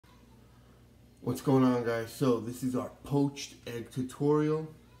What's going on, guys? So this is our poached egg tutorial.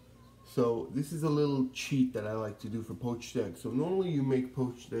 So this is a little cheat that I like to do for poached eggs. So normally you make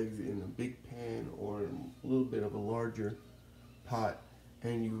poached eggs in a big pan or in a little bit of a larger pot,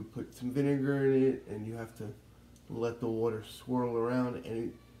 and you put some vinegar in it and you have to let the water swirl around,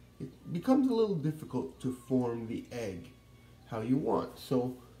 and it becomes a little difficult to form the egg how you want.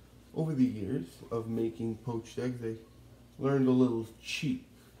 So over the years of making poached eggs, I learned a little cheat.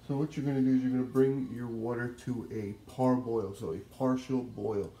 So what you're going to do is you're going to bring your water to a parboil, so a partial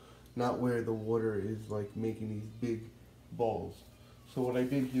boil, not where the water is like making these big balls. So what I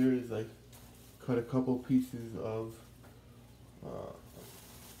did here is I cut a couple pieces of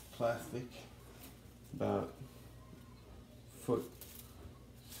plastic, about a foot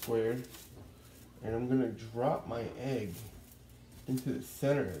squared, and I'm going to drop my egg into the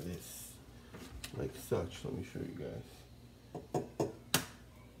center of this, like such. Let me show you guys.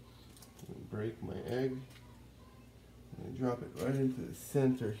 Break my egg and drop it right into the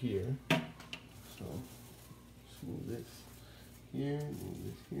center here. So just move this here, move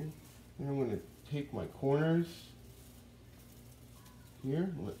this here. And I'm going to take my corners here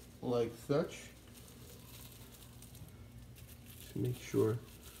like such to make sure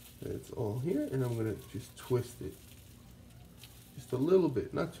that it's all here, and I'm going to just twist it just a little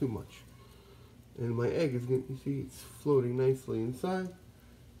bit, not too much. And my egg is going to, you see, it's floating nicely inside.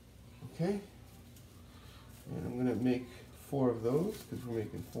 Okay, and I'm going to make 4 of those because we're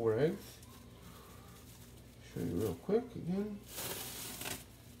making 4 eggs. Show you real quick again.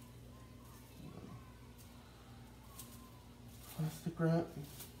 Plastic wrap.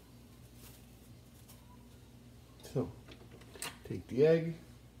 So, take the egg,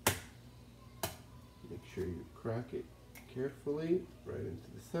 make sure you crack it carefully right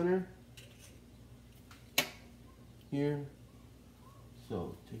into the center here.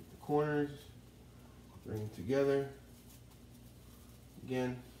 So take the corners, bring it together.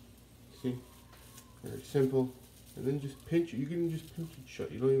 Again, see, very simple. And then just pinch it. You can just pinch it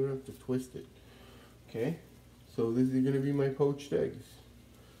shut. You don't even have to twist it. Okay, so this is going to be my poached eggs.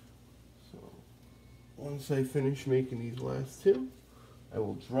 So once I finish making these last 2, I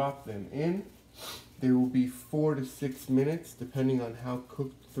will drop them in. They will be 4 to 6 minutes, depending on how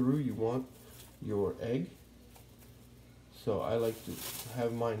cooked through you want your egg. So I like to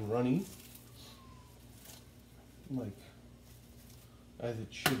have mine runny, like as it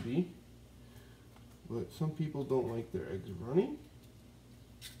should be. But some people don't like their eggs runny,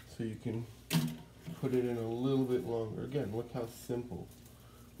 so you can put it in a little bit longer. Again, look how simple,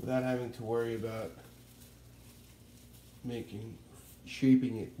 without having to worry about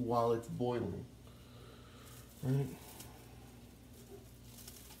shaping it while it's boiling. Right?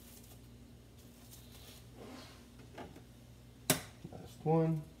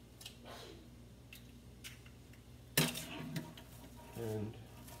 One and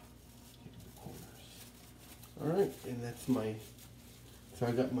take the corners. All right, and that's so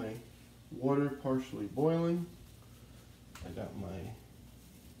I got my water partially boiling. I got my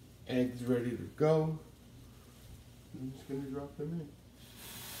eggs ready to go. I'm just going to drop them in.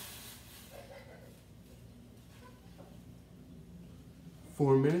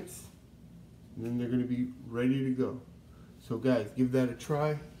 Four minutes, and then they're going to be ready to go. So guys, give that a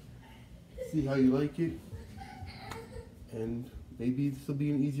try, see how you like it, and maybe this will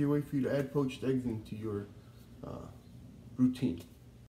be an easier way for you to add poached eggs into your routine.